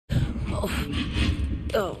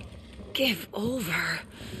Oh, give over.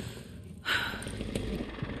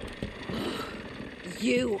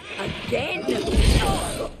 You again?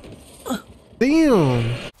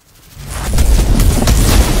 Damn.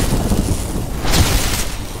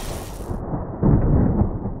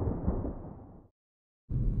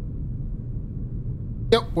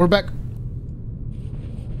 Yep, we're back.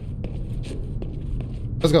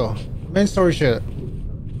 Let's go. Main story shit.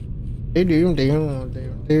 Not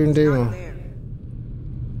there.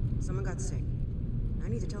 Someone got sick. I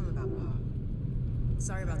need to tell him about Bob.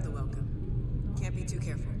 Sorry about the welcome. Can't be too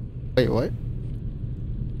careful. Wait, what?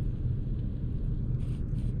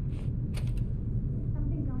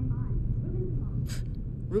 Something going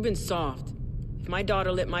on. Ruben's soft. If my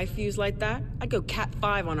daughter lit my fuse like that, I'd go Cat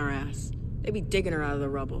 5 on her ass. They'd be digging her out of the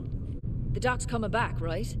rubble. The doc's coming back,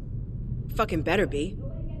 right? Fucking better be.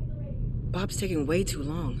 Bob's taking way too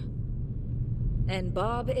long. And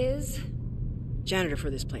Bob is? Janitor for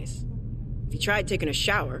this place. If you tried taking a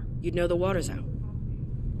shower, you'd know the water's out.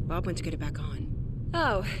 Bob went to get it back on.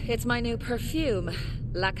 Oh, it's my new perfume,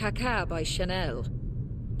 La Caca by Chanel.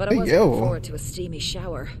 But I Hey, was yo. looking forward to a steamy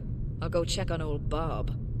shower. I'll go check on old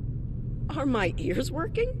Bob. Are my ears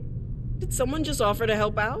working? Did someone just offer to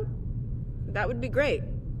help out? That would be great.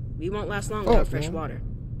 We won't last long without fresh water.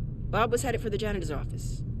 Bob was headed for the janitor's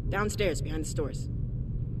office. Downstairs, behind the stores.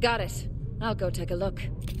 Got it. I'll go take a look.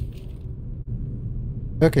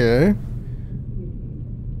 Okay.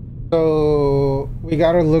 So we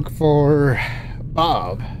gotta look for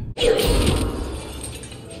Bob.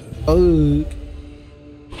 Oh.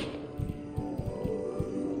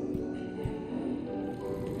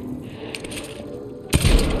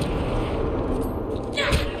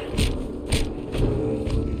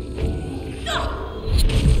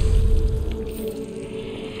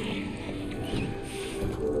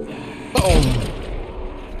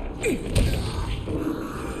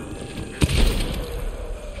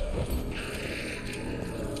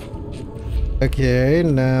 Okay,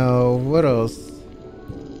 now what else?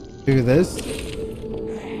 Do this.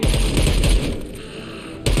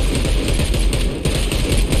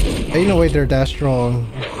 Ain't no way they're that strong.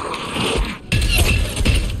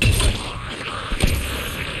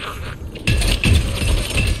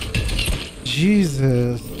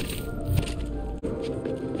 Jesus.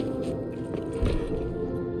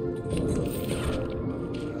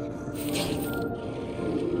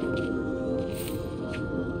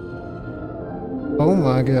 Oh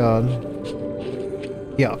my god.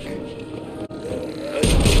 Yuck.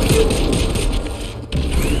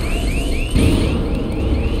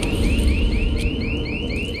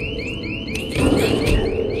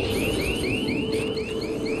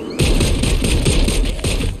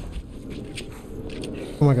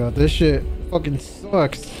 Oh my god, this shit fucking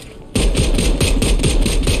sucks.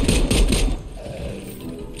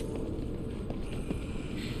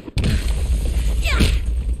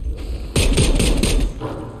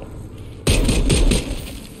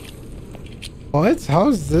 What?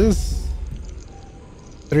 How's this?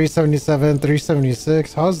 377,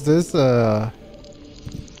 376. How's this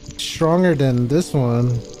stronger than this one?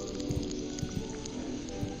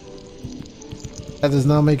 That does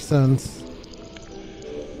not make sense.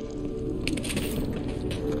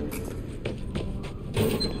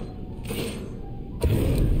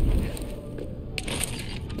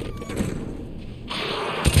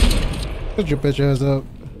 Put your bitch ass up.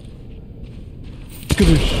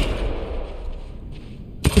 Skadoosh.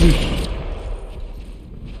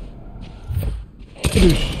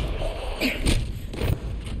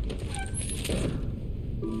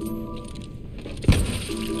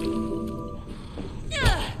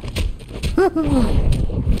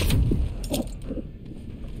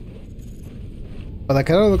 Oh, that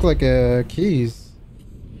kind of look like keys.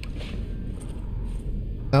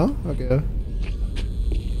 No? Okay.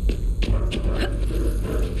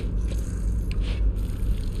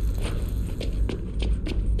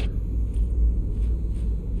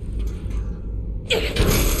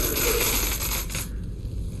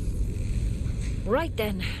 Right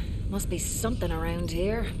then. Must be something around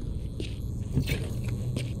here.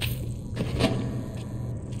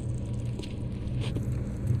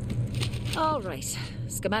 All right.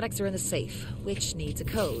 Schematics are in the safe, which needs a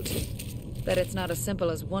code. Bet it's not as simple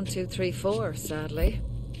as 1, 2, 3, 4, sadly.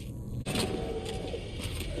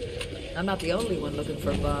 I'm not the only one looking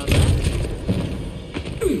for Bob.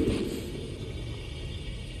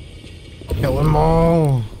 Kill them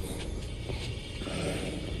all.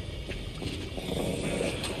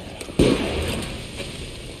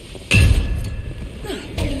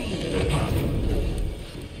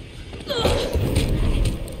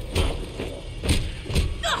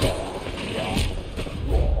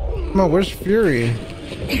 Come on, where's Fury?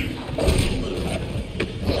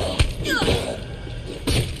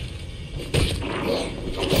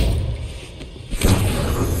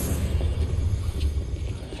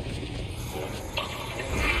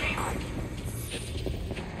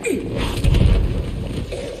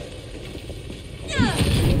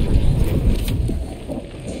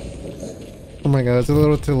 Oh my god, it's a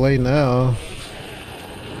little too late now.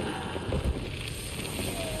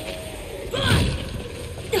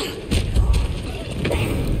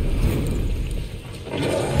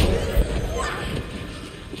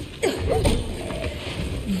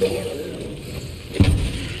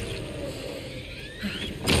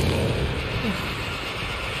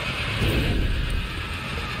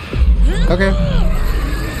 Okay.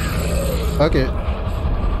 Fuck it.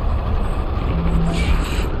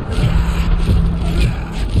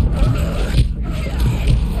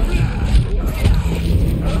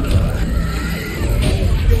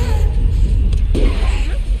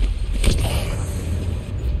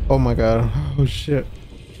 Oh my god. Oh shit.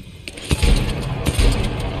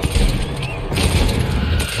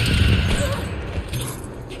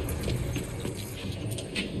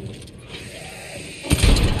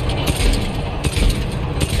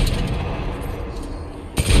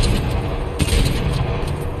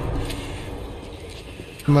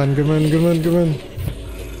 Come on, come on, come on, come on.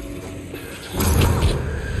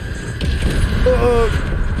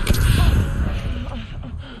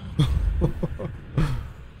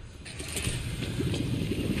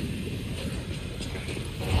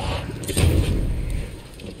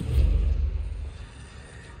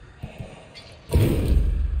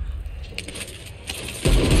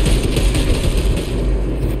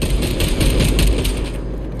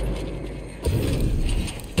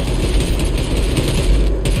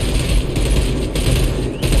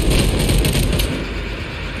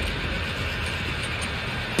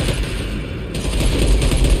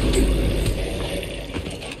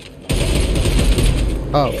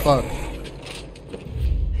 Oh, fuck.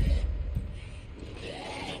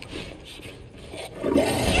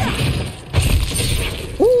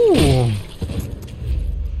 Ooh.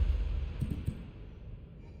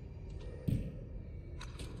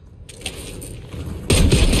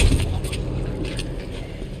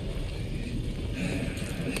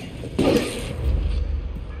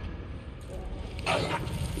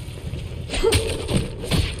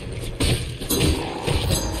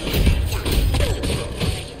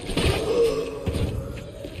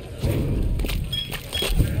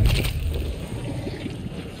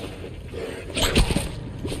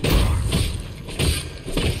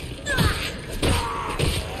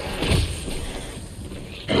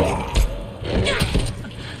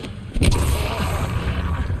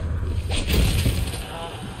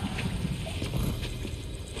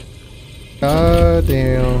 God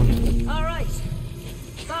damn. All right.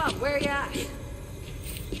 Bob, where you at?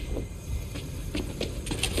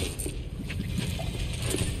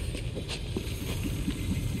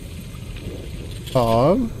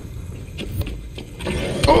 Bob?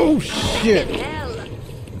 Oh shit. Hell.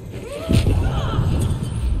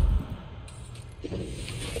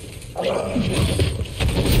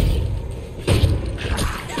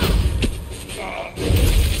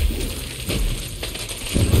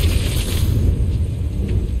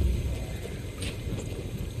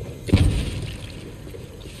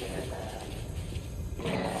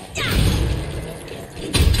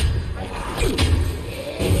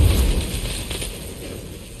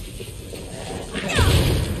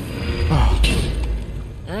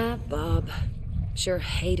 Bob. Sure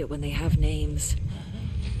hate it when they have names.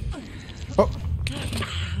 Oh.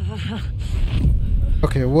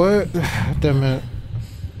 Okay, what? Damn it.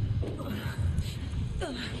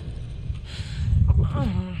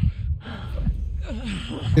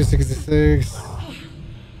 $266.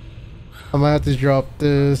 I might have to drop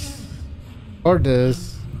this. Or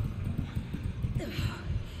this.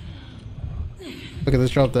 Okay,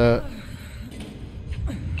 let's drop that.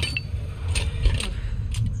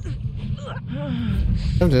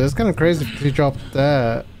 It's kind of crazy to drop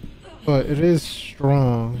that, but it is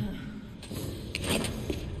strong.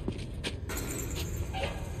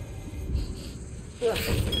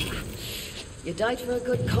 You died for a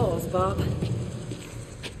good cause, Bob.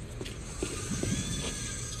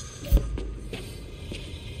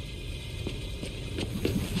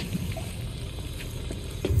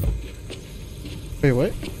 Wait,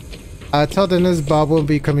 what? Tell Dennis Bob will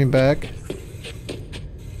be coming back.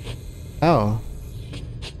 Oh.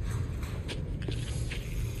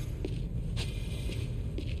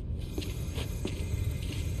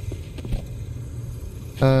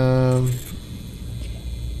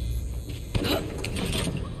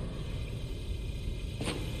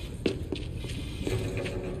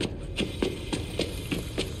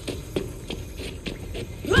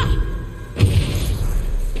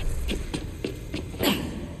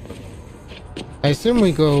 I assume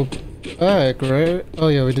we go back, right? Oh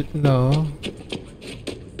yeah, we didn't know.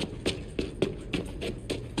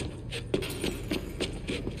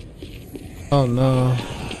 Oh no.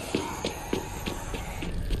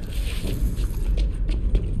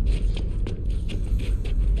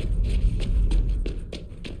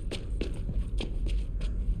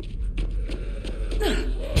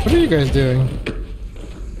 What are you guys doing?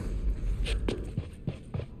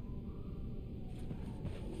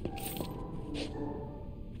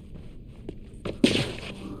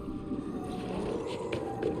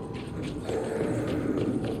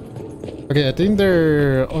 Okay, I think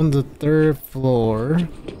they're on the 3rd floor.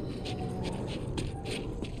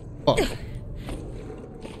 Fuck.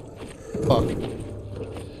 Fuck.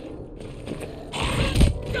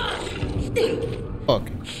 Fuck.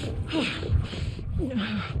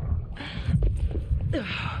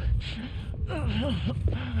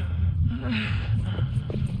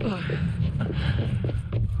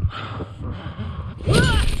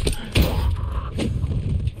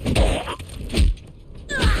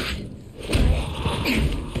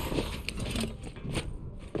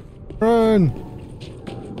 Run!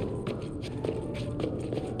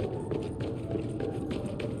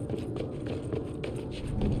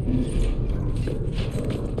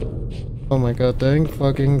 Oh my god, thank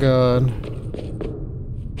fucking god.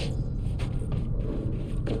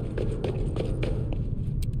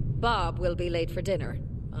 Bob will be late for dinner,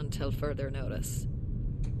 until further notice.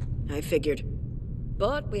 I figured.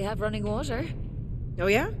 But we have running water. Oh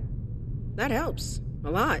yeah? That helps. A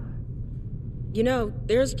lot. You know,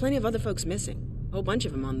 there's plenty of other folks missing. A whole bunch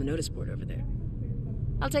of them on the notice board over there.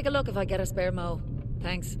 I'll take a look if I get a spare mo.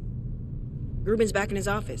 Thanks. Ruben's back in his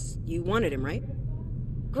office. You wanted him, right?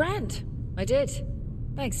 Grand. I did.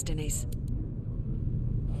 Thanks, Denise.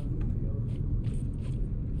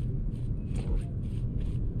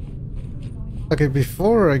 Okay,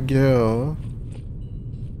 before I go...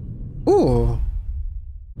 Ooh!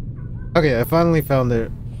 Okay, I finally found it.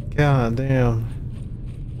 God damn.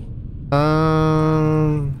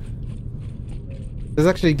 Let's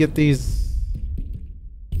actually get these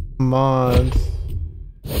mods.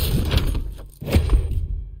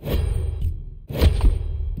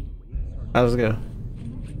 Alright, let's go.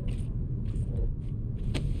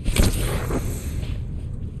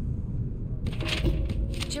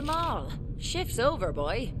 Jamal, shift's over,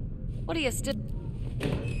 boy. What are you still...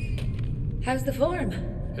 How's the form?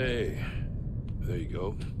 Hey, there you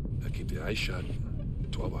go. Now keep the eyes shut.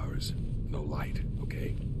 12 hours. No light,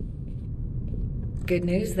 okay? Good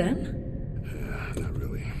news, then? Not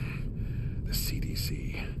really. The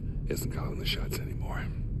CDC isn't calling the shots anymore.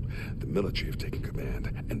 The military have taken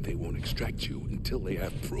command, and they won't extract you until they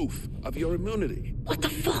have proof of your immunity. What the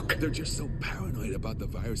fuck? They're just so paranoid about the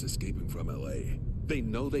virus escaping from LA. They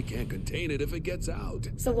know they can't contain it if it gets out.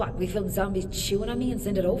 So what, we film zombies chewing on me and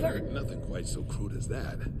send it over? Nothing quite so crude as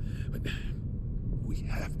that. But we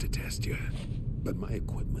have to test you. But my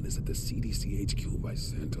equipment is at the CDC HQ by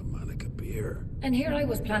Santa Monica Pier. And here I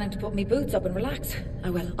was planning to put me boots up and relax.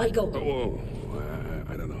 Oh well, I'll go. Whoa,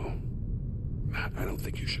 I don't know. I don't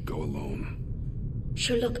think you should go alone.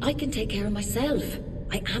 Sure, look, I can take care of myself.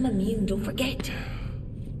 I am immune, don't forget.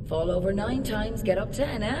 Fall over 9 times, get up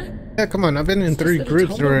 10, eh? Yeah, come on, I've been in It's 3 just a little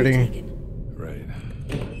groups tumble we're already. taking.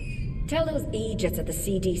 Right. Tell those E-jets at the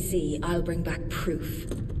CDC I'll bring back proof.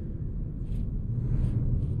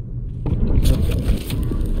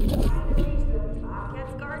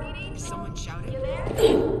 Someone shouted.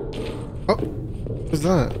 Oh, who's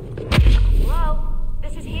that? Hello?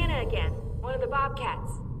 This is Hannah again, one of the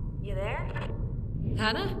Bobcats. You there?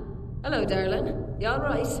 Hannah? Hello, darling. You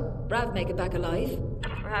alright? Brav make it back alive?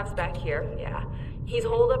 Perhaps back here, yeah. He's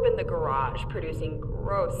holed up in the garage, producing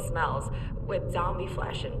gross smells with zombie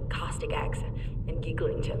flesh and caustic accent, and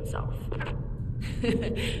giggling to himself.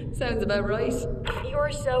 Sounds about right. You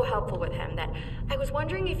were so helpful with him that I was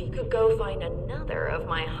wondering if you could go find another of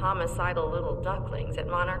my homicidal little ducklings at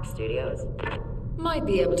Monarch Studios. Might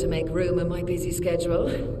be able to make room in my busy schedule.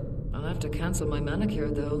 I'll have to cancel my manicure,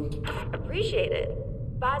 though. Appreciate it.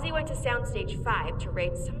 Bozzy went to Soundstage 5 to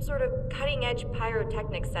raid some sort of cutting-edge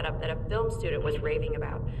pyrotechnic setup that a film student was raving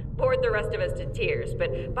about. Bored the rest of us to tears,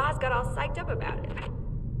 but Boz got all psyched up about it.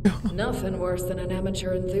 Nothing worse than an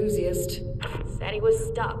amateur enthusiast. Said he was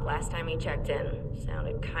stuck last time he checked in.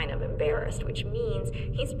 Sounded kind of embarrassed, which means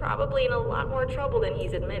he's probably in a lot more trouble than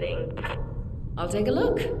he's admitting. I'll take a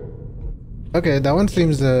look. Okay, that one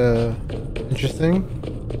seems interesting.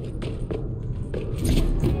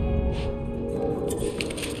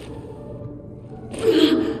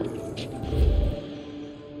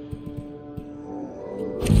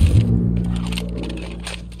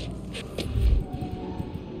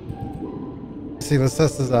 see. Let's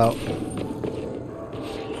test this out.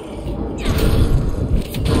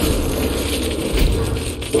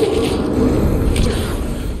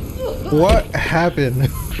 What happened?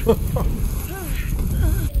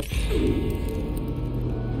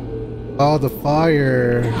 Oh, the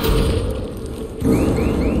fire.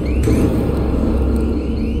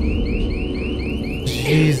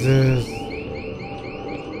 Jesus.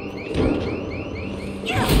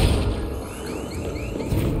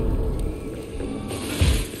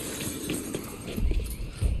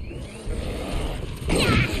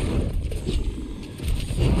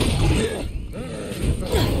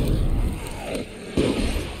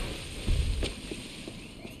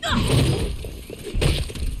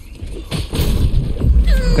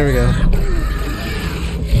 There we go.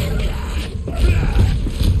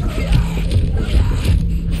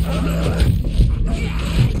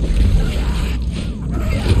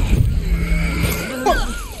 What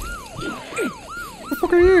the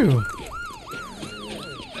fuck are you?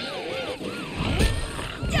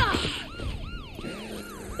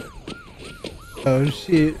 Oh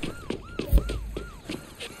shit.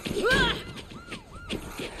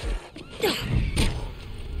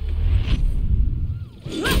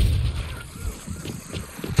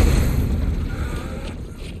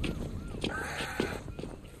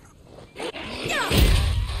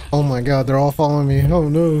 Oh my god, they're all following me. Oh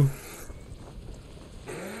no.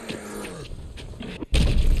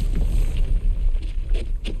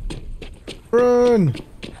 Run!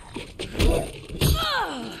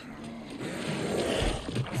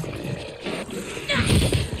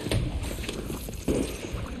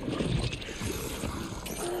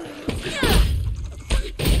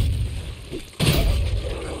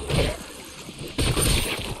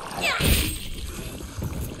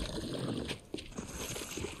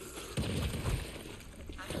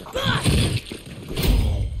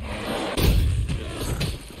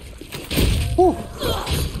 Woo.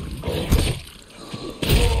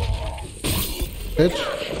 Bitch.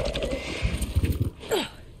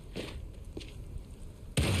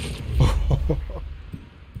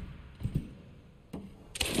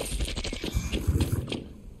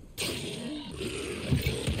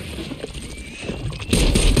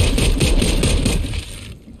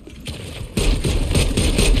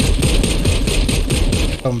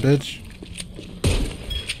 Dumb bitch.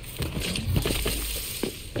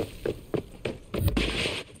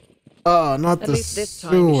 Oh, not At the least this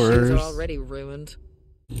time his shoes sewers. are already ruined.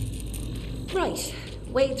 Right,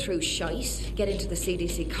 wade through shite, get into the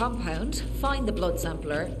CDC compound, find the blood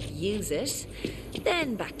sampler, use it,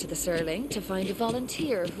 then back to the Serling to find a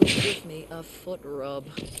volunteer who'll give me a foot rub.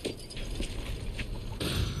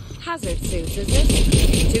 Hazard suits, is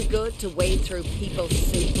it? Too good to wade through people's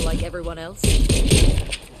soup like everyone else?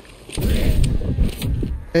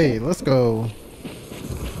 Hey, let's go.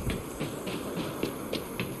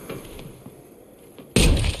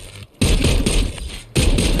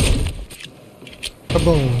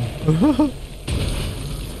 Kaboom.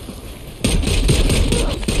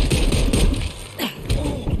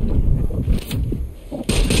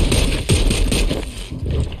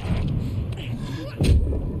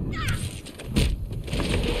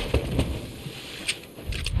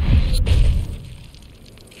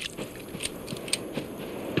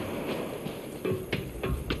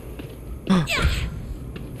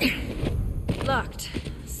 Locked.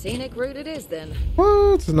 Scenic route it is then.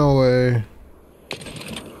 What? No way.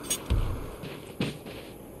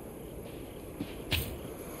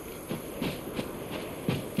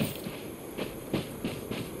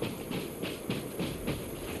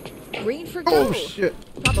 Green for go. Oh shit.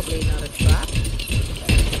 Probably not a trap.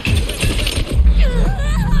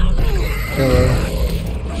 Hello.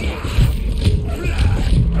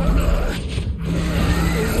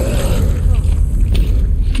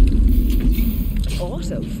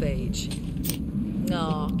 Autophage.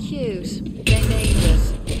 Aw, cute. They named it.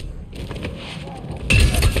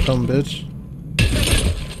 Dumb bitch.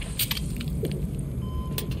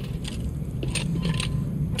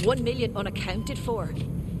 $1 million unaccounted for?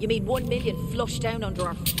 You mean 1 million flushed down under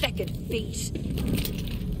our feckin' feet?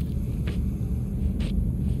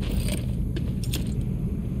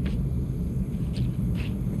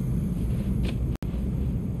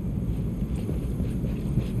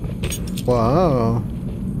 Wow.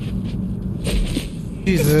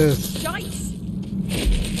 Jesus. Shite!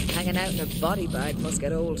 Hanging out in a body bag must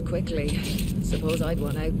get old quickly. Suppose I'd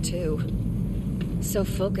want out too. So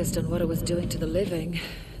focused on what it was doing to the living,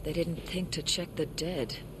 they didn't think to check the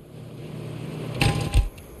dead.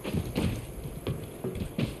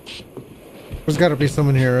 There's gotta be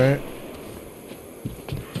someone here, right?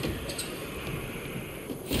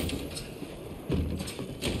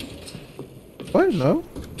 What? No?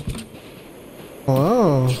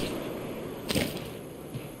 Wow.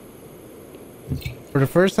 For the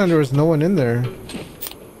first time, there was no one in there.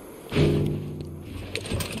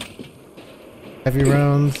 Heavy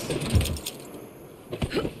rounds.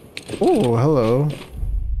 Oh, hello.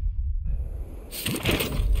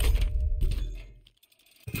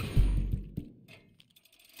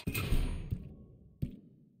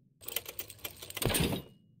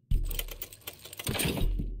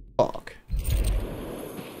 Fuck.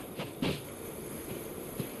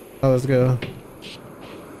 Oh, let's go.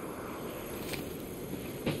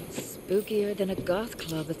 Spookier than a goth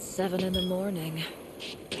club at 7 in the morning.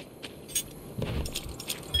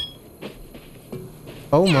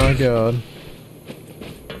 Oh my god.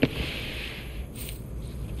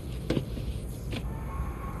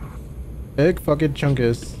 Big fucking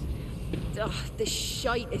chunkus. Ugh, this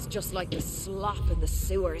shite is just like the slop in the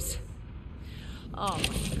sewers. Oh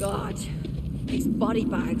my god. These body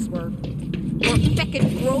bags were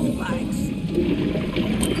feckin' grow bags.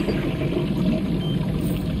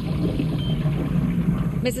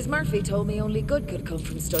 Mrs. Murphy told me only good could come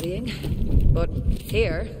from studying. But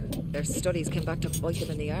here, their studies came back to bite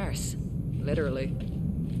them in the arse. Literally.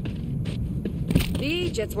 The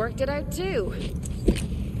Egypts worked it out too.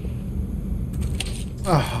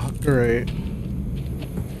 Oh, great.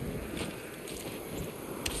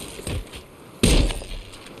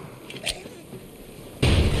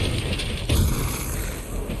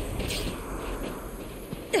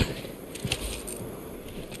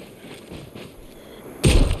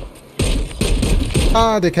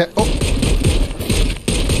 Ah, they can't. Oh.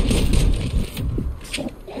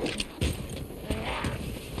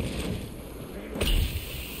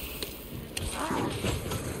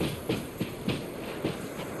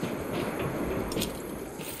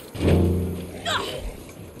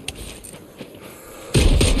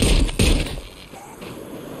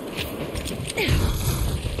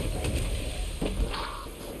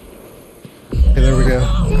 Okay, there we go.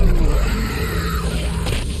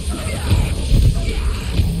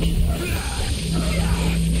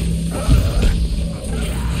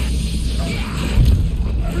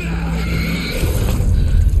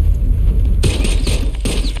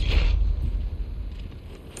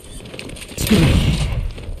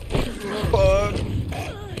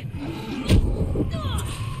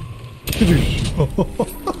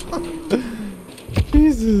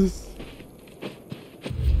 Jesus.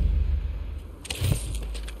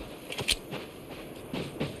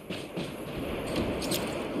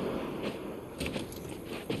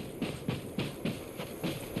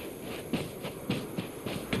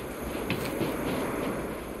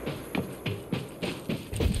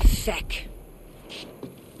 Feck.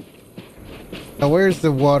 Now where's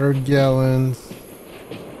the water gallons?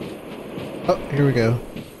 Oh, here we go.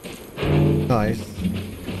 Nice.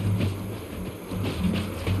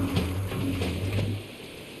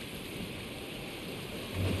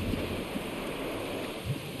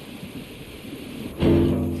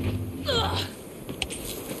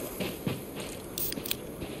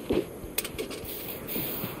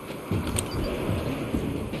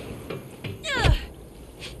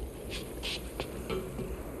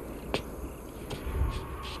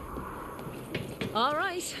 All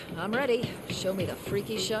right, I'm ready. Show me the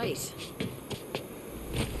freaky shite.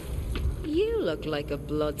 You look like a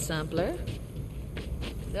blood sampler.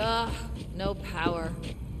 Ugh, no power.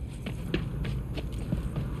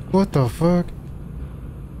 What the fuck?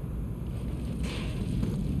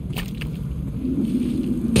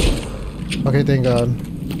 Okay, thank God.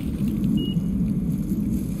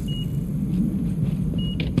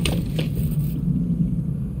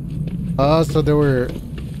 Ah, so they were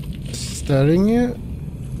studying it?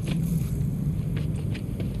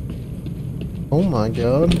 Oh my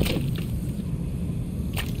God.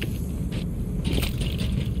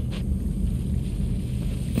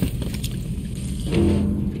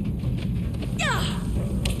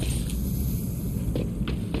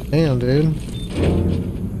 Damn, dude.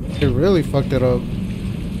 They really fucked it up.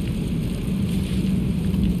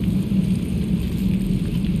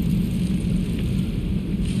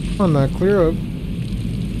 Come on, now clear up.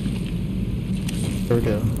 There we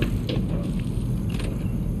go.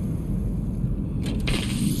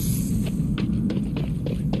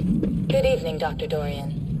 Good evening, Dr.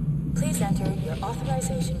 Dorian. Please enter your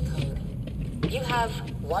authorization code. You have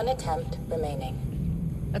 1 attempt remaining.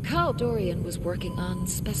 Carl Dorian was working on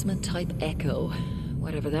specimen type Echo,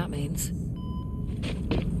 whatever that means.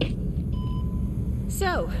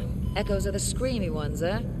 So, Echoes are the screamy ones,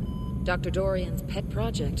 eh? Dr. Dorian's pet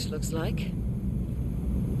project, looks like.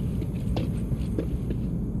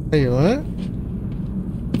 Hey, what?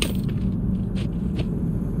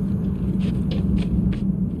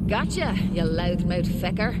 Gotcha, you loudmouth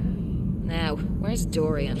fecker. Now, where's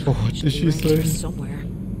Dorian? Oh, what did she Should be around here say? somewhere.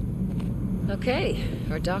 Okay,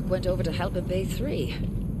 our doc went over to help in Bay 3.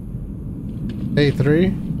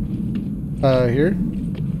 A3? Here?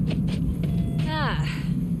 Ah,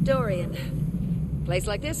 Dorian. Place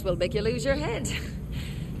like this will make you lose your head.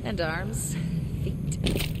 And arms,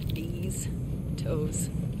 feet, knees, toes.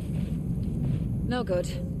 No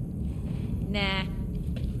good. Nah.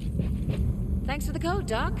 Thanks for the code,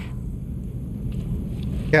 Doc.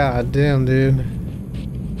 God damn, dude.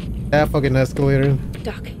 That fucking escalator.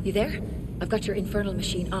 Doc, you there? I've got your infernal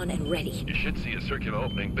machine on and ready. You should see a circular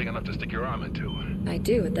opening big enough to stick your arm into. I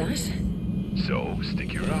do at that. So,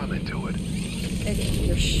 stick your arm into it.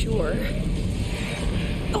 You're sure?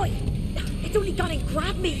 Oi! It's only gone and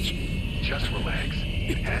grabbed me! Just relax.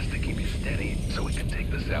 It has to keep you steady so we can take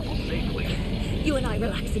the sample safely. You and I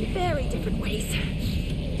relax in very different ways.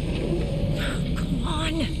 Come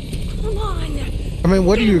on! Come on! I mean,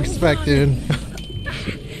 what do you expect, dude?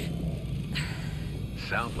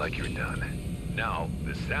 Sounds like you're done. Now,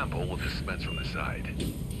 the sample will dispense from the side.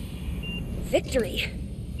 Victory!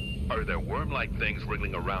 Are there worm-like things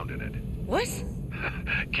wriggling around in it? What?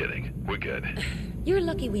 Kidding. We're good. You're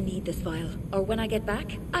lucky we need this vial, or when I get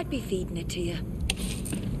back, I'd be feeding it to you.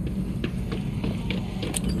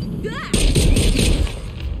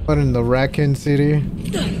 What in the Raccoon City?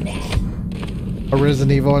 A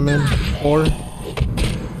Resident Evil, I mean? Or?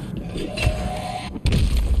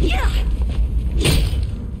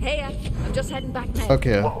 Hey, I'm just heading back now.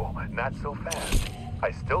 Okay. Whoa, not so fast.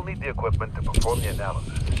 I still need the equipment to perform the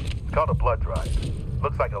analysis. It's called a blood drive.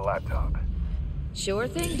 Looks like a laptop. Sure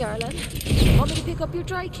thing, darling. Want me to pick up your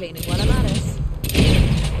dry cleaning while I'm at it?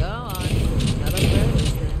 Go on. Tell us where it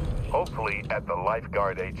is then. Hopefully at the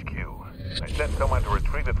lifeguard HQ. I sent someone to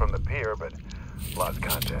retrieve it from the pier, but lost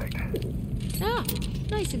contact. Ah,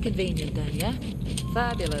 nice and convenient then, yeah?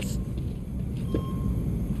 Fabulous.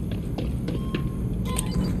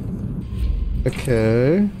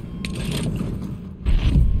 Okay.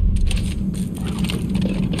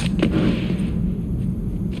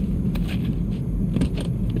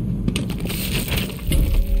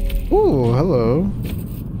 Ooh, hello.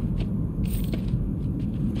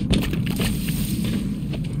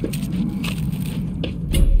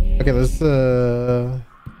 Okay, let's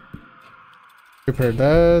prepare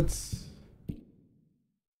that.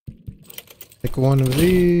 Take one of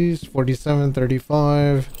these. 47,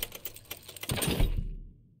 35.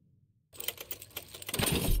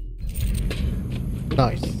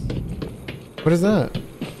 Nice. What is that?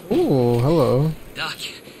 Ooh, hello. Doc,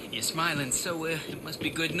 you're smiling, so it must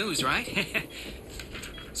be good news, right?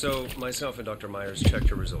 So, myself and Dr. Myers checked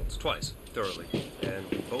your results twice, thoroughly, and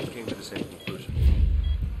we both came to the same conclusion.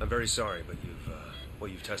 I'm very sorry, but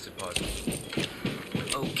you've tested positive.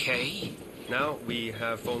 Okay. Now, we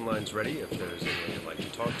have phone lines ready if there's anyone you'd like to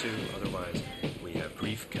talk to. Otherwise, we have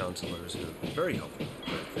grief counselors who are very helpful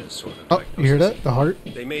with this sort of Oh, you hear that? The heart?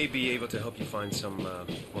 They may be able to help you find some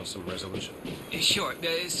resolution. Sure.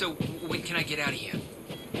 So, when can I get out of here?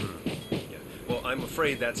 Yeah. Well, I'm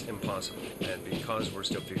afraid that's impossible. And because we're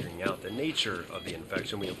still figuring out the nature of the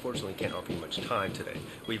infection, we unfortunately can't offer you much time today.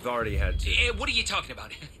 We've already had to... What are you talking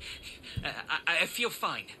about? I feel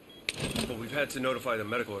fine. Well, we've had to notify the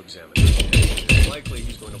medical examiner. It's likely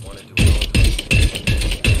he's going to want to do it all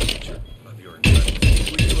the nature of your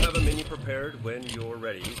infection. We do have a menu prepared when you're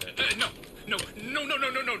ready. No.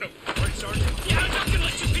 Right, Sergeant? Yeah, I'm not gonna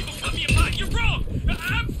let you people cut me apart. You're wrong.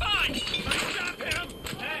 I'm fine. Stop him.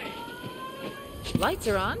 Hey. Lights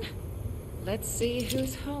are on. Let's see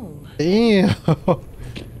who's home. Damn.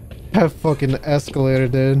 That fucking escalator,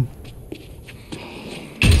 dude.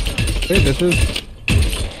 Hey, bitches.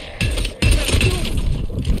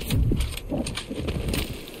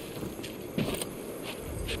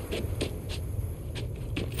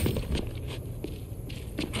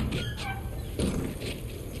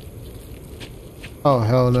 Oh,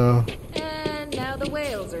 hell no. And now the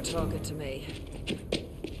whales are talking to me.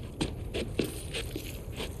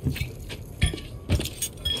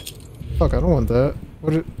 Fuck, I don't want that.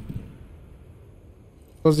 What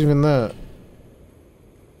was even that?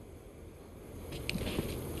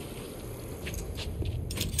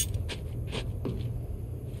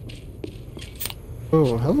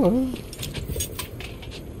 Oh, hello.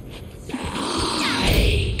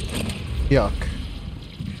 Yuck.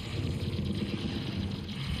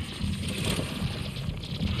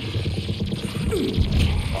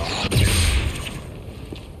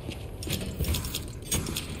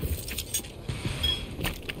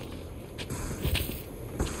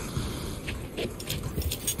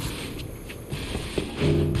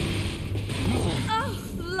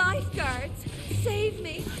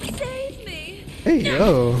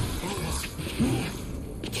 go.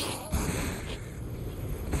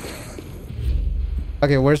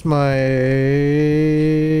 Okay, where's my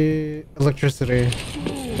electricity?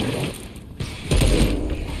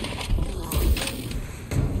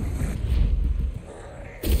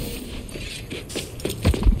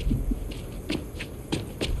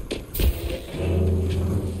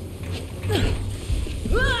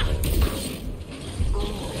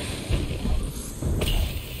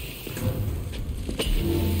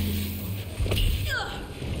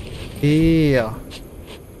 Yeah.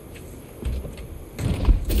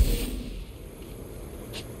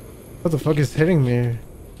 What the fuck is hitting me?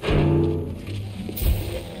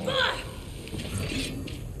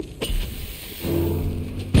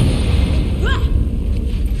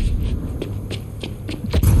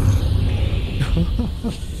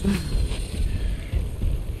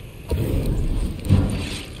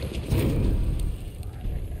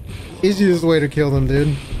 Easiest way to kill them,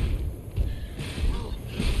 dude.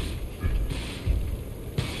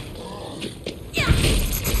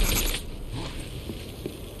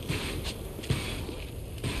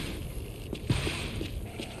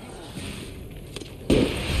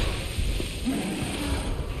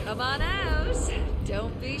 Come on out.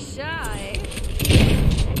 Don't be shy.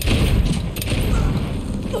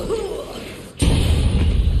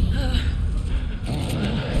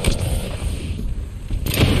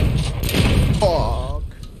 Fuck.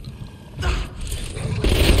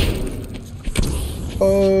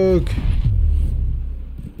 Fuck.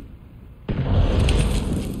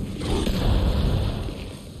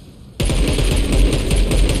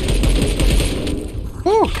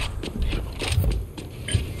 Woo.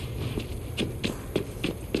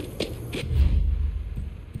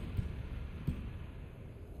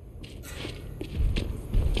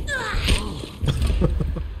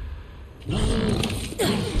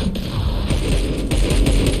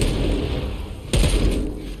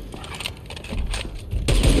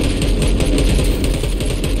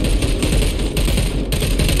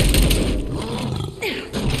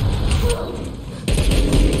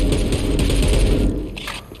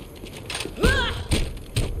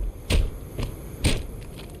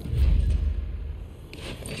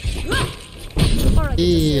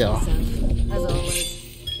 Yeah. As always.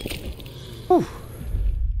 Whew.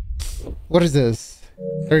 What is this?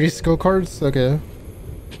 30 skill cards? Okay.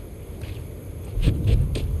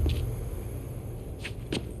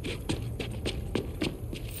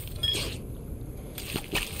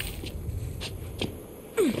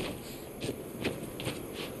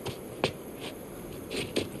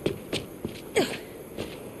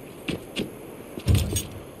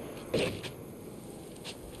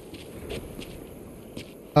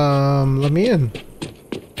 Let me in.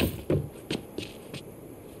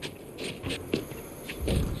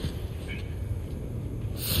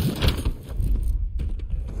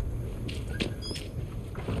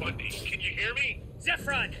 Bundy, can you hear me?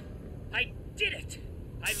 Zephron! I did it!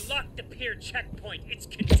 I locked the pier checkpoint. It's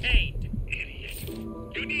contained. Idiot.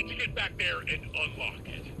 You need to get back there and unlock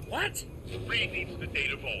it. What? Reed needs the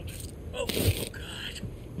data vault. Oh, God.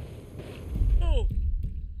 Oh.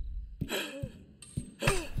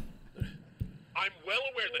 I'm well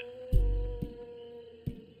aware that...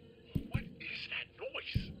 What is that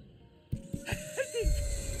noise?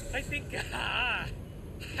 I think,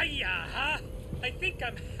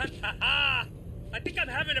 I'm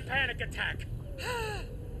having a panic attack.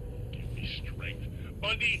 Give me strength.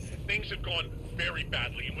 Bundy, things have gone very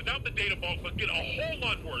badly, and without the data vault, they'll get a whole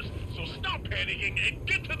lot worse. So stop panicking and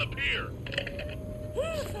get to the pier.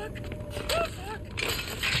 Oh, fuck. Oh, fuck.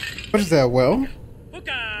 What is that, well? Oh,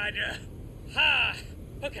 God.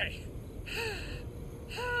 Okay.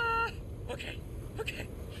 Okay.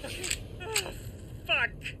 Oh,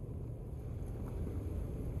 fuck.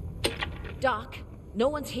 Doc, no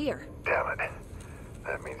one's here. Damn it.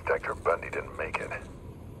 That means Dr. Bundy didn't make it.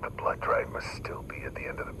 The blood drive must still be at the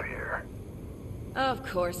end of the pier. Of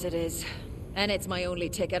course it is. And it's my only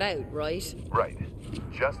ticket out, right? Right.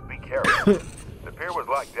 Just be careful. The pier was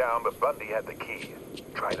locked down, but Bundy had the key.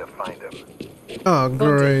 Try to find him. Oh, Bundy,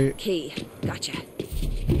 great. key. Gotcha.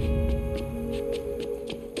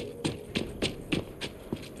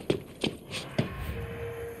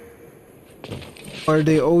 Are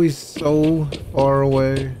they always so far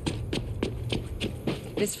away?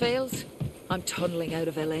 This fails, I'm tunneling out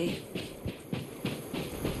of LA.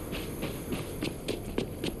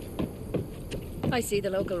 I see the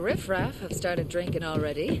local riffraff have started drinking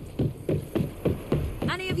already.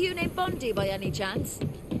 Any of you named Bundy by any chance?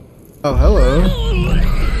 Oh, hello.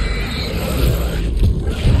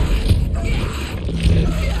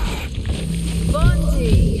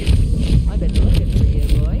 Bundy! I've been looking for you.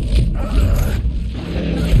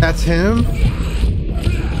 That's him?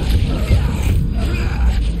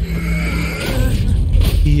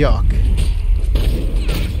 Yuck.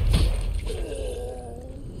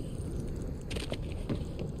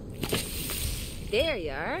 There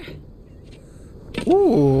you are.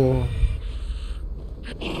 Ooh.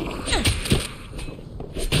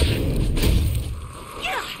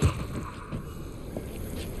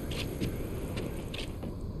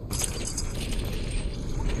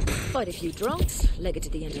 Fight a few drunks, leg it to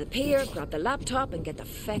the end of the pier, grab the laptop, and get the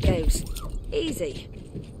feck out. Easy.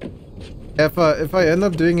 If I end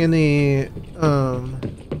up doing any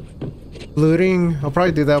looting, I'll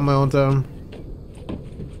probably do that on my own time.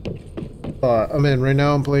 I mean, right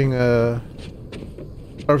now I'm playing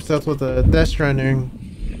Sharp Stealth with a Death Stranding.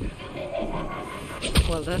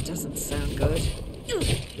 Well, that doesn't sound good.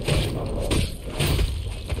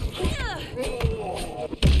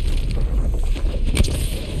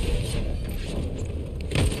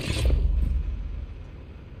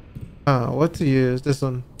 What to use? This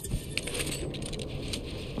one.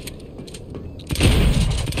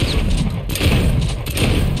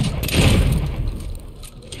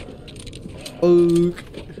 Oak.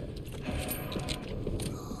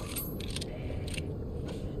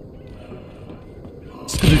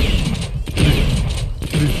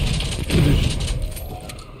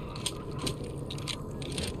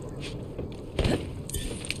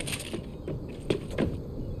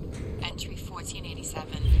 Entry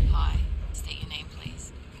 1487. Hi. State your name,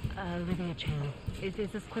 please. Olivia Chan. Is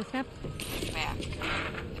this close enough? Back.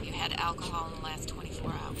 Have you had alcohol in the last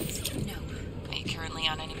 24 hours? No. Are you currently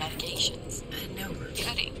on any medications? No.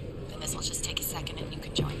 Goody. Then this will just take a second and you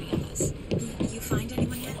can join the others. You find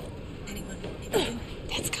anyone yet? Anyone?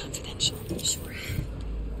 That's confidential. Sure.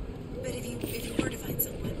 But if you were to find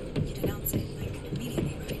someone, you'd announce it, like,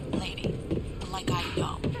 immediately, right? Lady, like I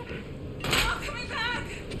know. Stop coming back!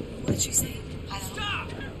 What did she say? I don't Stop!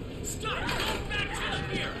 Stop! Come back to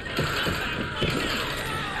here!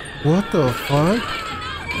 What the fuck?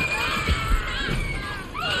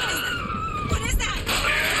 What is that?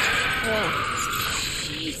 Oh,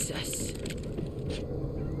 Jesus.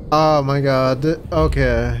 Oh my god.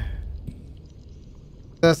 Okay.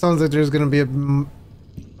 That sounds like there's gonna be a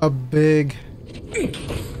big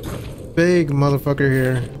motherfucker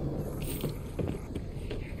here.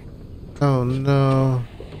 Oh no.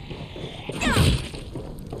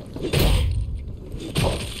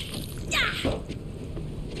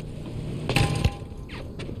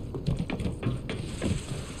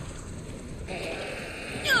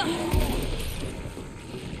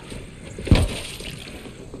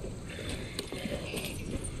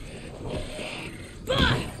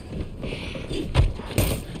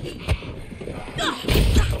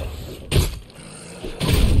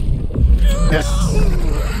 Yes.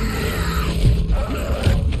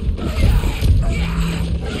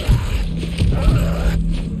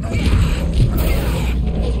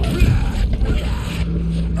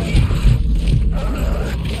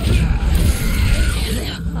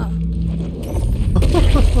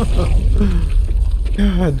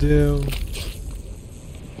 God damn.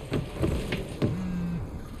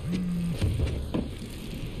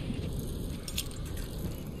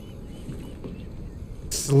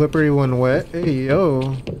 Slippery when wet. Hey,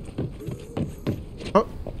 yo. Oh,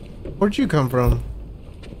 where'd you come from?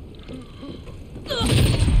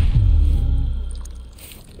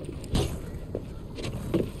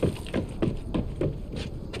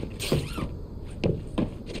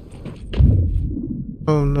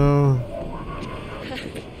 Oh no.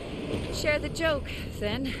 Share the joke,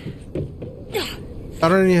 then. I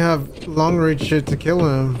don't even have long range shit to kill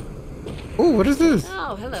him. Oh, what is this?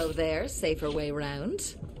 Oh, hello there. Safer way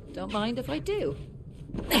round. Don't mind if I do.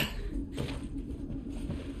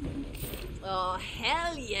 Oh,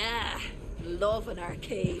 hell yeah. Love an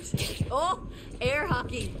arcade. Oh, air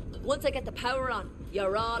hockey. Once I get the power on,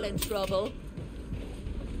 you're all in trouble.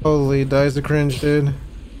 Holy, dies a cringe, dude.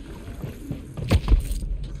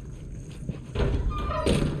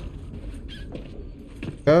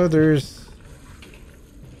 Oh, there's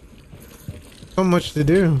so much to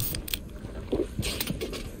do.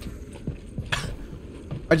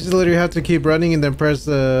 I just literally have to keep running and then press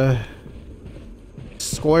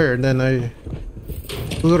square, and then I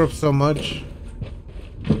blew it up so much.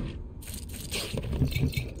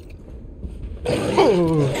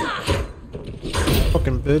 Oh,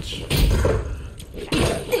 fucking bitch.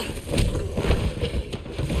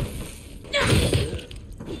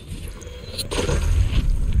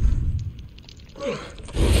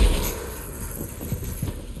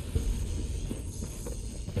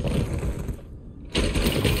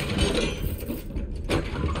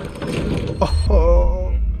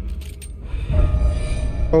 Oh,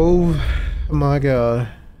 Oh my god.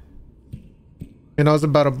 And I was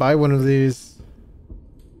about to buy one of these.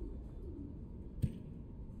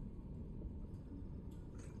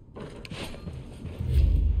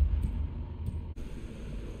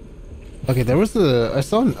 Okay, there was I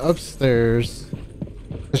saw an upstairs.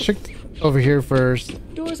 Let's check over here first.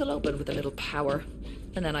 Doors will open with a little power,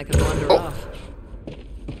 and then I can wander off.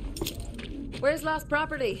 Where's lost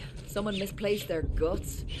property? Someone misplaced their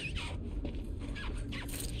guts.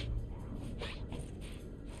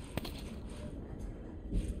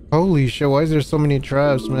 Holy shit, why is there so many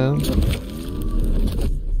traps, man?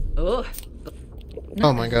 Oh,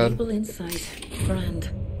 oh my god. Label inside. Grand.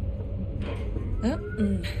 Oh,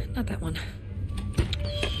 not that one.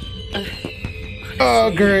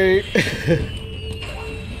 Oh, great.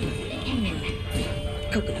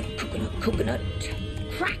 Coconut, coconut, coconut.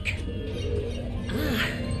 Crack.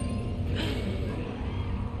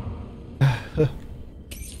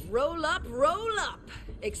 Roll up, roll up.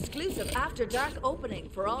 Exclusive After Dark opening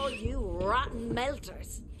for all you rotten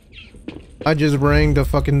melters. I just rang the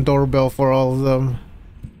fucking doorbell for all of them.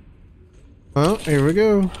 Well, here we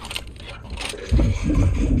go.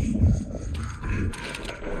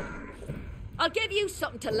 I'll give you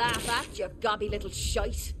something to laugh at, you gobby little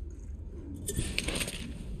shite.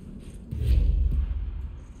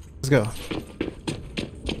 Let's go.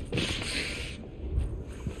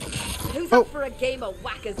 Who's up for a game of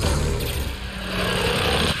whackers?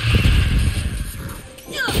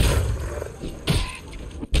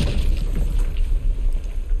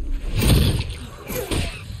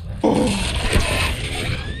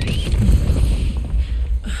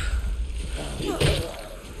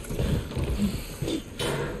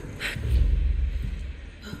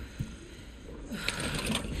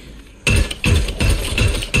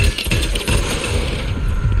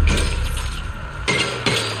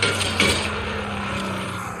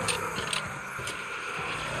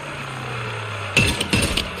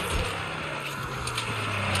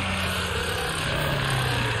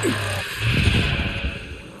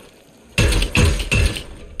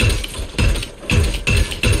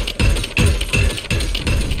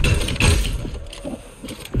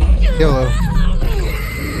 Yellow.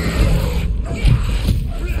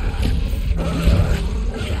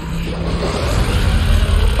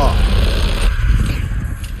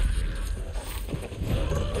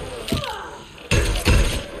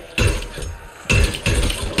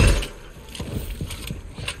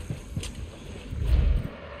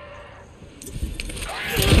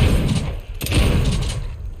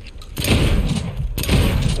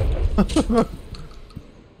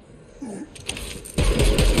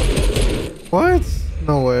 What?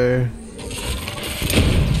 No way.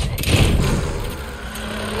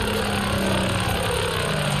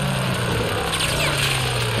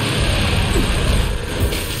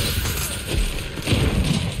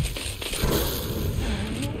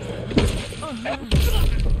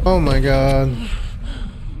 Oh my god.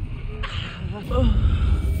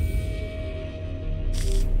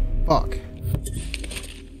 Fuck.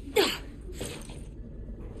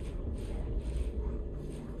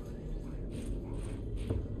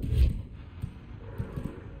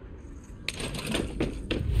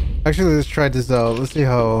 Actually, let's try this out. Let's see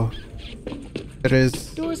how it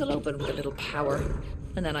is. Doors will open with a little power,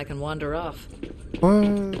 and then I can wander off.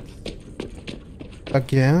 What?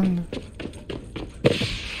 Again?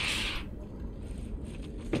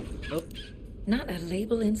 Oh, not a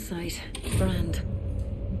label inside. Brand.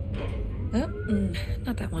 Oh,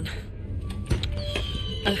 not that one.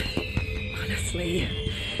 Honestly.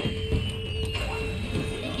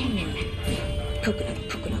 Coconut,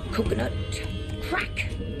 coconut, coconut. Crack.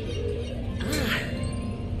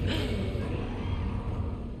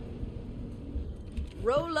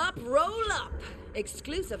 Roll up, roll up.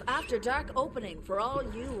 Exclusive After Dark opening for all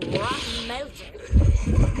you rotten melters.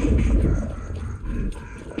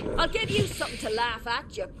 I'll give you something to laugh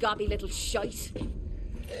at, you gobby little shite.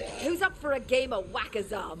 Who's up for a game of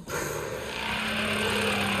whack-a-zom?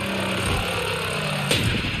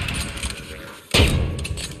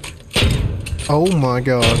 Oh my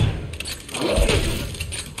god.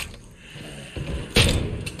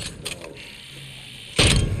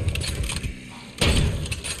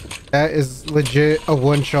 That is legit a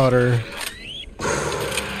one-shotter.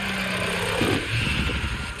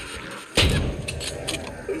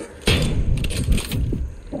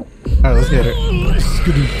 Alright, let's get it.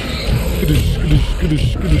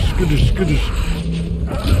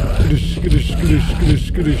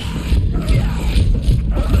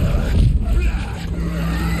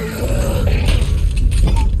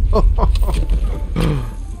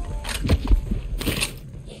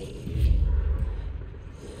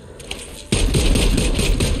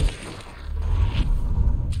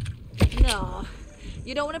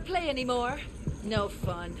 You don't want to play anymore? No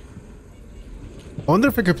fun. I wonder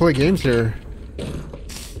if I could play games here.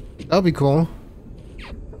 That'd be cool.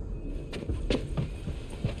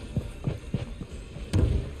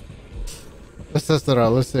 Let's test it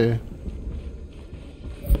out. Let's see.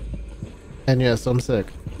 And yes, I'm sick.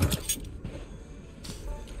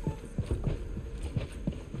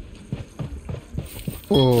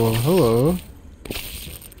 Oh, hello.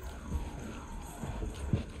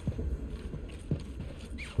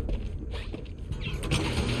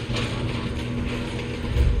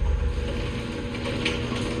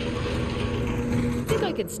 Think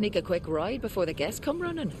I can sneak a quick ride before the guests come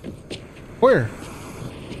running? Where?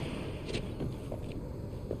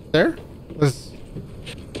 There? Let's...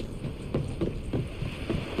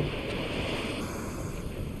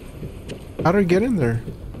 How do I get in there?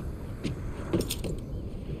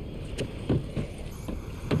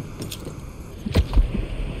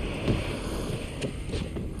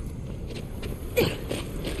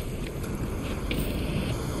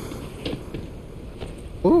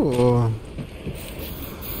 Ooh.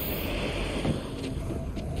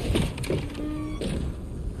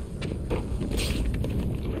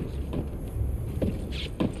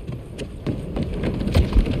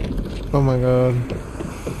 Oh my god.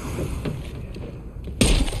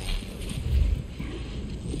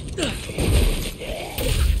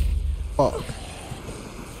 Fuck.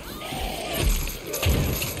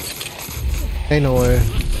 Ain't no way.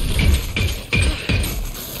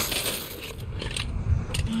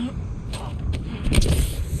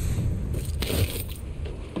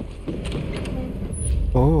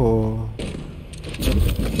 Oh.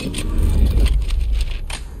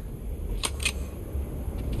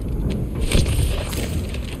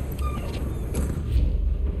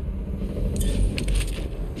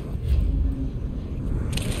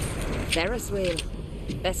 Ferris wheel.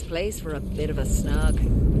 Best place for a bit of a snug.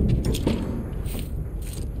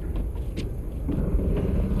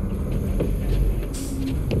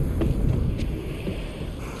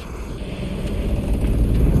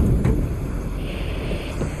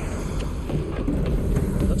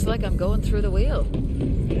 Looks like I'm going through the wheel.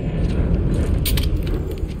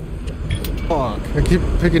 Fuck. I keep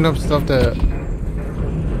picking up stuff that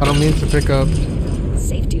I don't mean to pick up.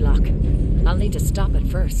 Safety lock. I'll need to stop it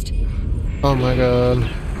first. Oh my god.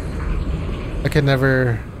 I can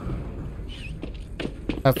never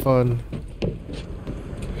have fun.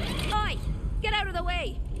 Oi! Get out of the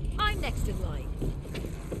way! I'm next in line.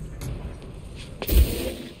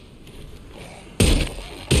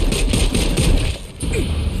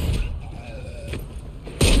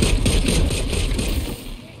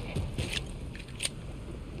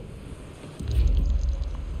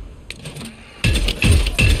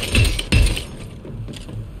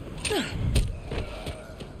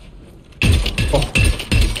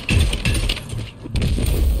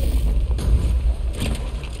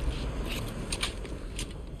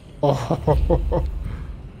 Oh.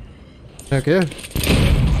 Okay.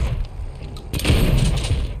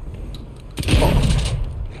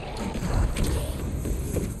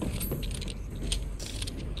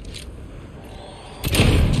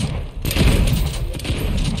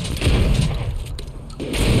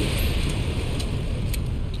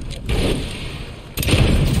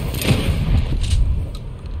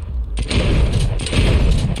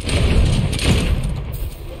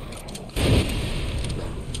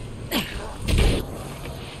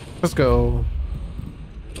 Let's go.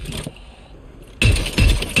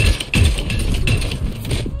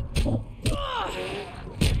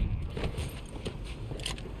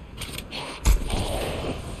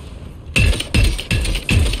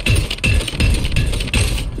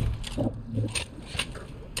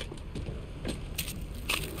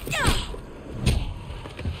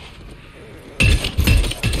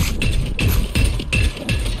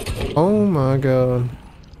 Oh my god.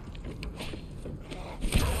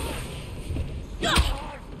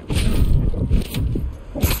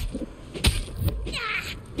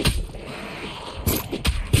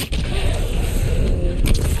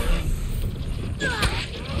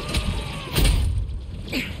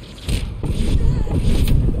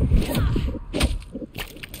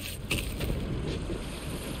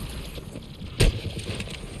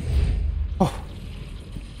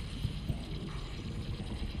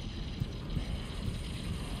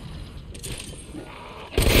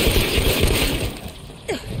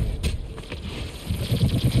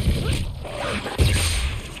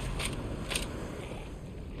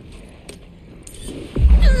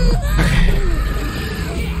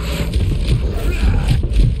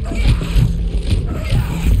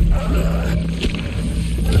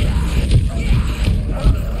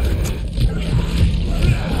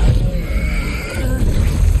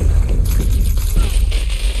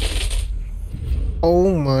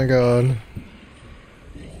 god.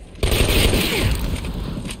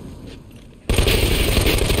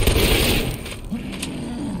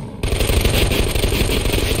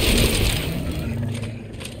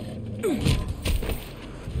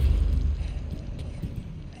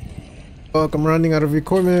 Fuck, I'm running out of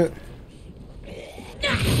equipment.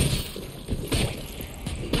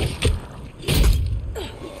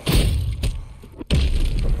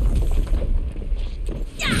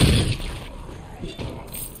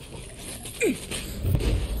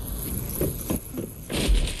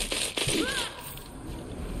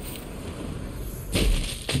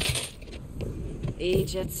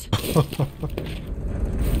 Idiots.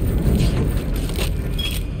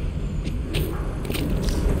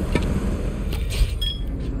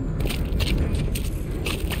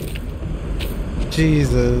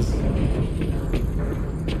 Jesus.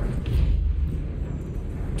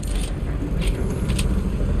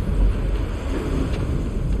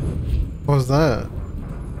 What was that?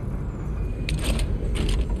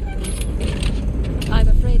 I'm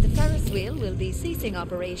afraid the Ferris wheel will be ceasing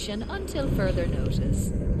operation until further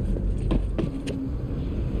notice.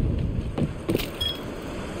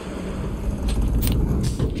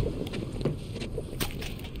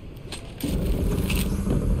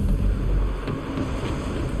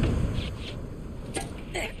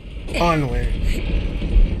 Onward.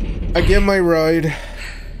 I get my ride.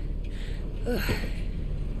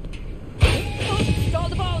 Stall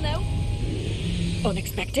the ball now.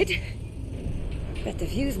 Unexpected. Bet the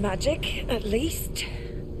view's magic, at least.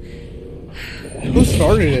 Who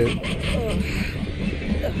started it?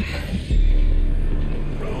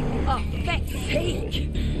 Oh, feck's sake.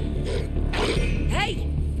 Hey,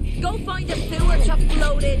 go find a sewer to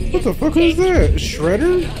float in. What the fuck is that?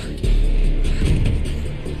 Shredder?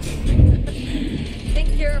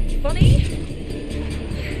 Think you're funny?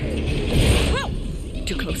 Whoa!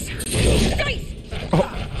 Too close. Guys!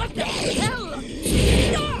 What the hell?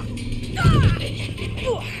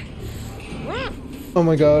 Oh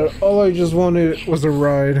my god, all I just wanted was a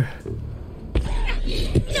ride.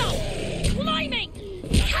 No! Climbing!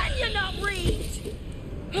 Can you not read?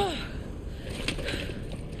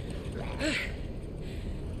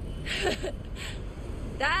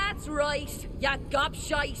 That's right, ya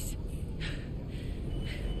gobshite.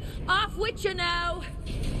 Off with you now.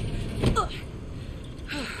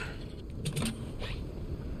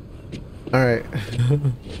 Alright.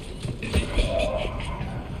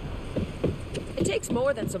 It takes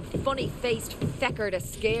more than some funny-faced fecker to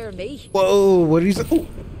scare me. Whoa, what did he say?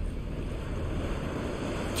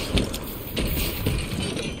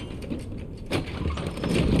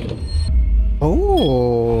 Oh.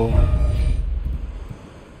 Oh.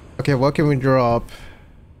 Okay, what can we drop?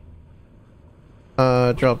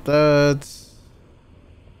 Drop that.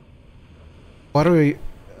 Why do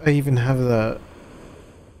I even have that?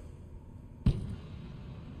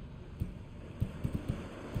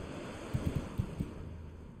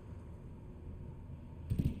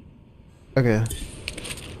 Okay.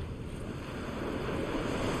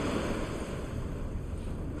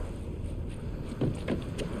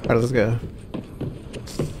 Alright, let's go.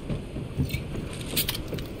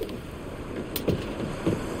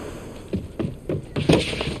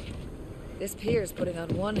 This pier's putting on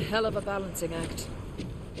one hell of a balancing act.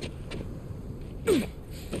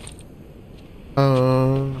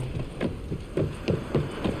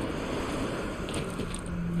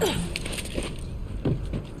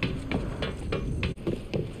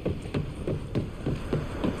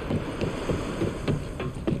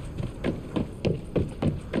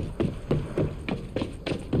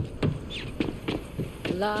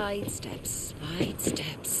 Slide steps, slide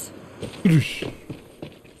steps.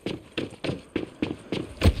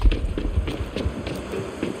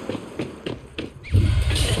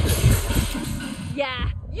 Yeah,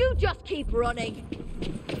 you just keep running.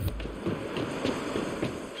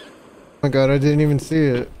 Oh my god, I didn't even see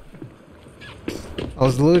it. I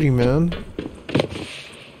was loading, man.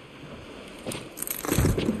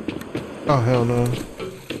 Oh, hell no.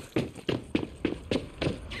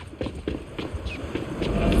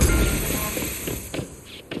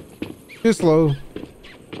 Too slow.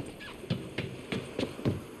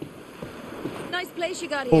 Nice place you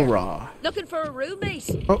got here. Hoorah. Looking for a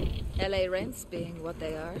roommate? Oh. LA rents being what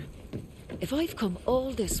they are. If I've come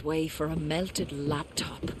all this way for a melted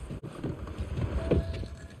laptop.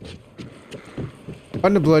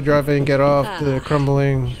 Find the blood drive and get off the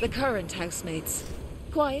crumbling. The current housemates.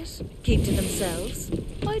 Quiet, keep to themselves.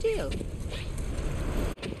 Ideal.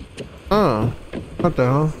 Oh. What the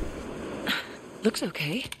hell? Looks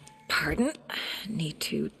okay. Pardon? Need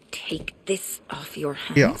to take this off your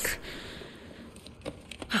hands. Yuck.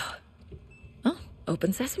 Oh,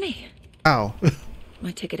 open sesame. Ow.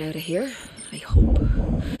 My ticket out of here, I hope.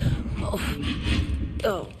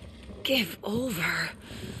 Oh, give over.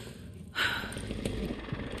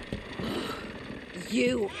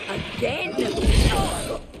 You again?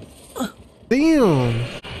 Damn.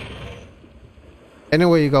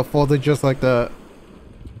 Anyway, you got folded just like that.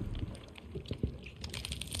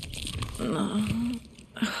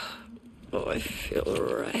 Oh, I feel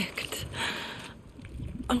wrecked.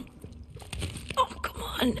 Oh, come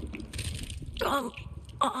on. Come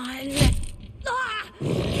on. Ah!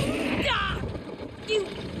 Ah! You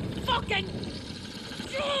fucking...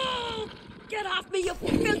 Oh! Get off me, you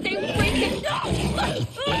filthy freaking...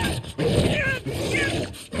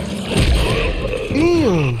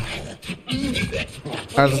 Damn.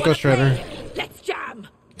 Alright, let's go, Shredder. Let's jam.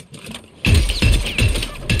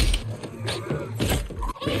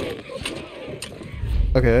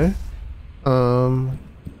 Okay.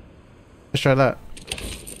 Let's try that.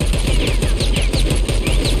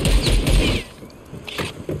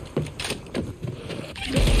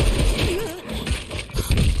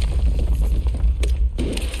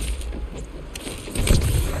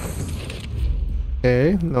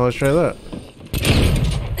 Okay, now let's try that.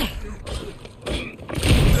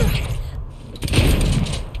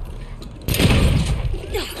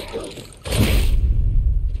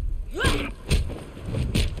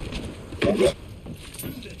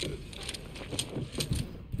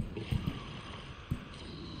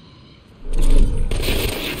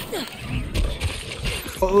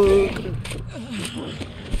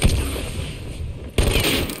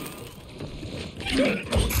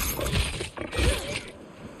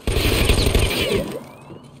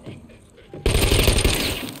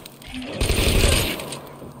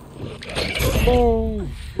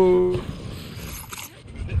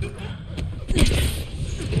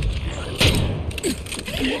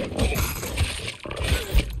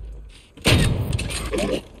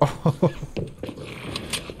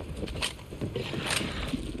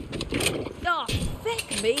 Oh,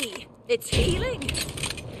 fuck me. It's healing.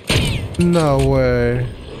 No way.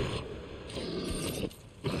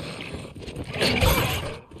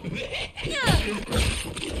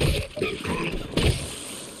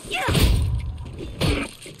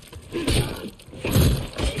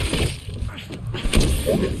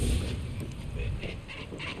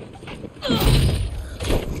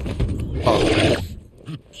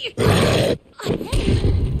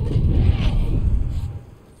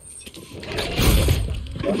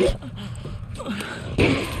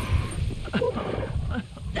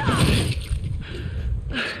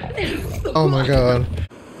 Oh my god.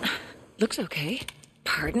 Looks okay.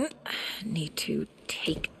 Pardon? Need to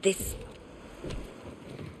take this.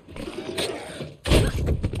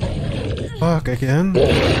 Fuck again.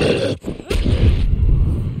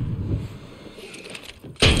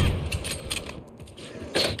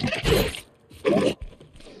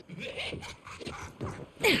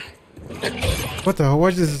 What the hell? Why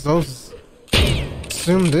is this so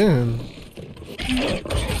zoomed in?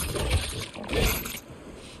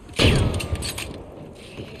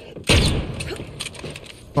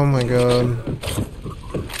 Oh my god.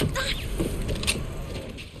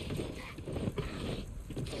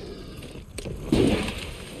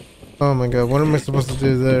 Oh my god, what am I supposed to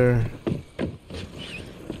do there?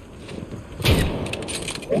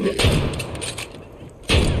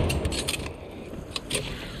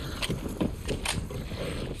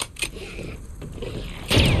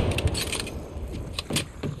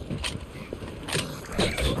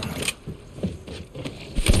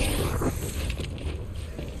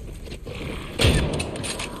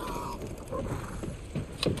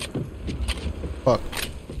 Fuck.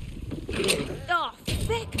 Oh,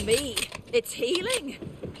 fuck me. It's healing.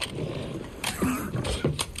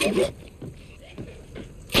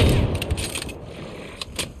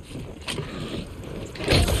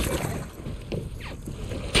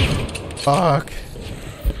 Fuck.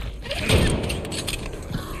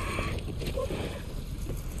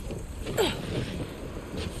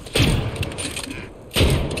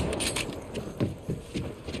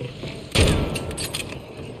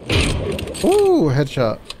 Ooh,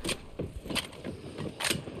 headshot.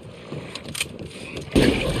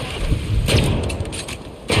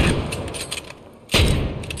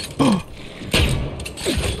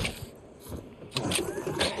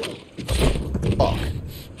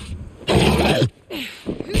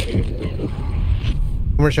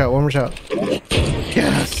 One more shot.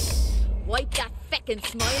 Yes! Wipe that feckin'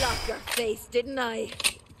 smile off your face, didn't I?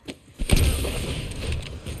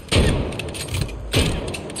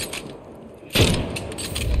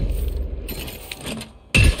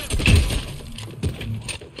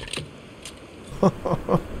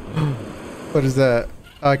 What is that?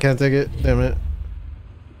 I can't take it. Damn it.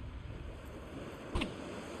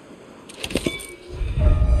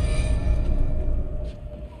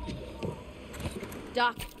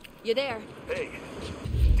 Doc, you there? Hey,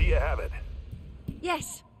 do you have it?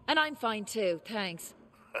 Yes, and I'm fine too, thanks.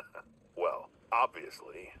 Well,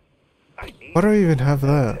 obviously. I need Why do I even have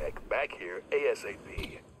that? tech back here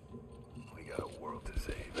ASAP. We got a world to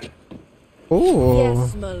save. Oh.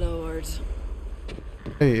 Yes, my lord.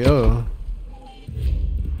 Hey, yo.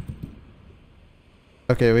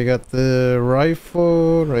 Okay, we got the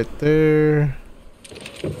rifle right there.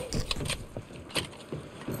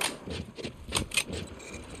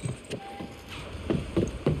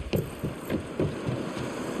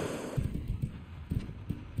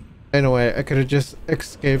 Anyway, I could have just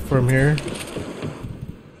escaped from here.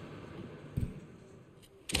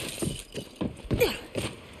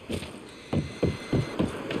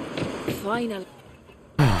 Final.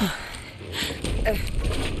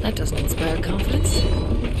 That doesn't inspire confidence.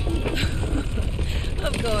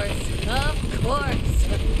 Of course.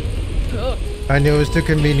 Oh. I knew it was too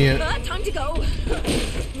convenient. Time to go.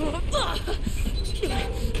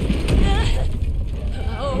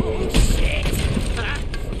 Oh, shit.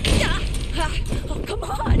 Oh, come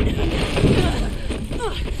on.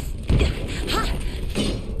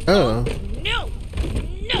 Oh. No.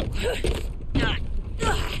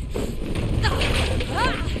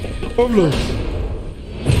 Pablo.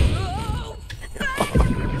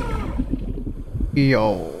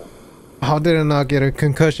 Yo. How did I not get a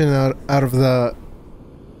concussion out of that?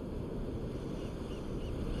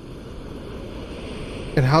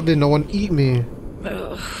 And how did no one eat me?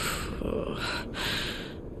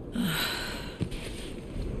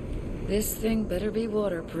 This thing better be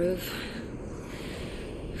waterproof.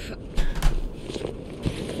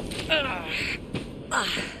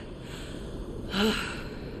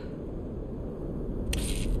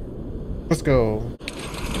 Let's go.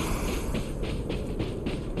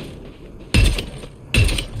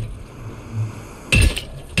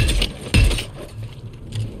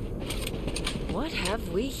 What have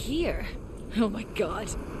we here? Oh my god.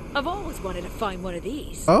 I've always wanted to find one of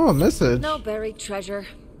these. Oh, a message. No buried treasure.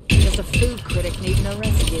 Just a food critic needing a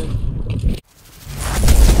rescue.